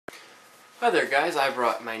Hi there guys, I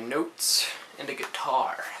brought my notes and a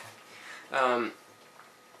guitar. I'm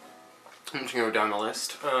just gonna go down the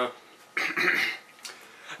list. I'm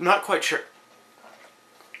not quite sure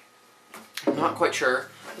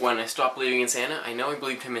when I stopped believing in Santa. I know I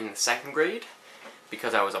believed him in the 2nd grade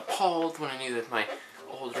because I was appalled when I knew that my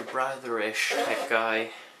older brother-ish type guy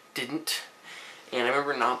didn't. And I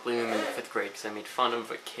remember not believing him in the 5th grade because I made fun of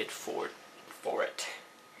a kid for it.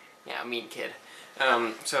 Yeah, a mean kid.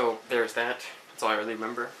 So there's that. That's all I really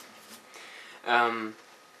remember.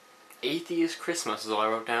 Atheist Christmas is all I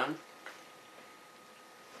wrote down.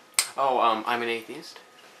 Oh, I'm an atheist.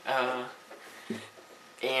 And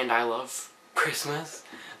I love Christmas.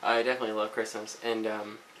 I definitely love Christmas. And,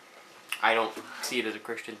 I don't see it as a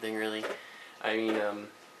Christian thing, really. I mean,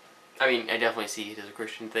 I definitely see it as a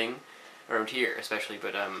Christian thing around here, especially,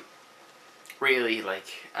 but, really, like,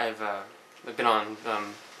 I've been on,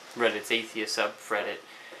 Reddit's atheist subreddit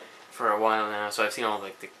for a while now, so I've seen all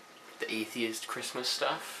like the atheist Christmas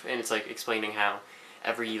stuff, and it's like explaining how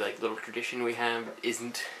every like little tradition we have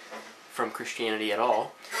isn't from Christianity at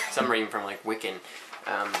all. Some are even from like Wiccan.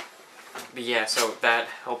 But yeah, so that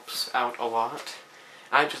helps out a lot.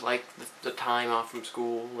 I just like the time off from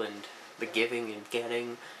school and the giving and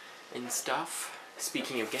getting and stuff.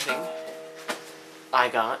 Speaking of getting, I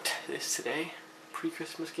got this today,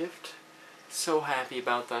 pre-Christmas gift. So happy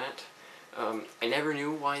about that. I never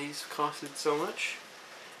knew why these costed so much.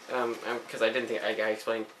 Because I didn't think, I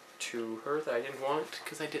explained to her that I didn't want it,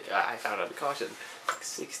 because I found out it costed like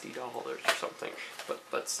 $60 or something. But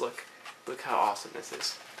let's look how awesome this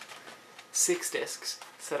is. 6 discs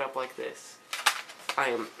set up like this.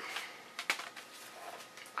 I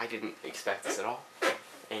didn't expect this at all,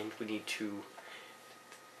 and we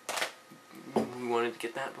wanted to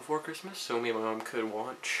get that before Christmas, so me and my mom could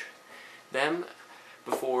watch them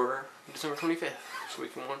before December 25th, so we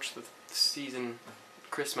can watch the season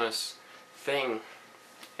Christmas thing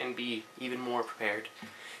and be even more prepared.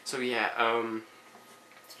 So yeah,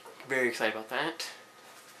 very excited about that.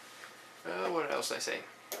 What else did I say?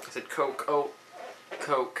 I said Coke. Oh,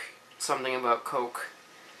 Coke. Something about Coke.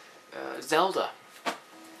 Zelda.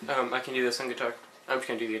 I can do this on guitar. I'm just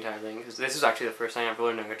gonna do the entire thing because this is actually the first time I've ever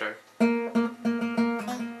learned on guitar.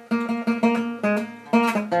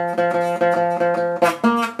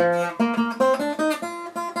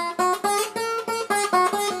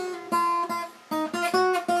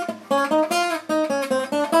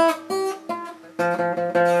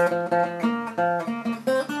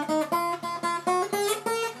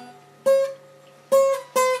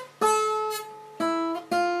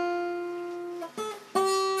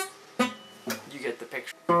 You get the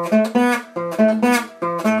picture.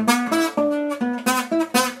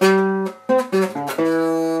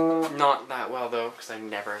 Not that well though, because I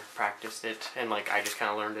never practiced it, and like I just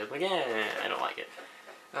kind of learned it. Like, I don't like it.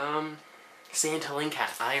 Santa Link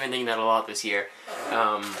hat. I even think that a lot this year,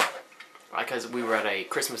 because we were at a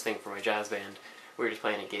Christmas thing for my jazz band. We were just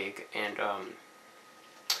playing a gig, and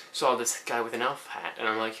saw this guy with an elf hat, and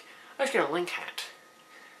I'm like, I should get a Link hat.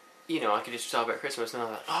 You know, I could just celebrate Christmas, and I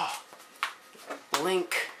thought, oh.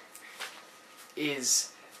 Link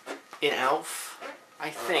is an elf,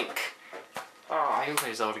 I think. Oh, I haven't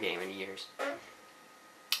played a Zelda game in years.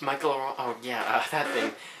 Oh yeah, that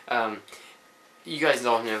thing. You guys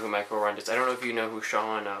all know who Michael Oren is. I don't know if you know who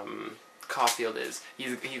Sean Caulfield is.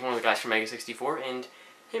 He's one of the guys from Mega 64, and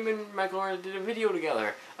him and Michael Oren did a video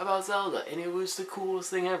together about Zelda, and it was the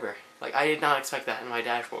coolest thing ever. Like, I did not expect that in my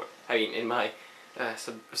dashboard. I mean, in my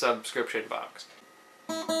subscription box.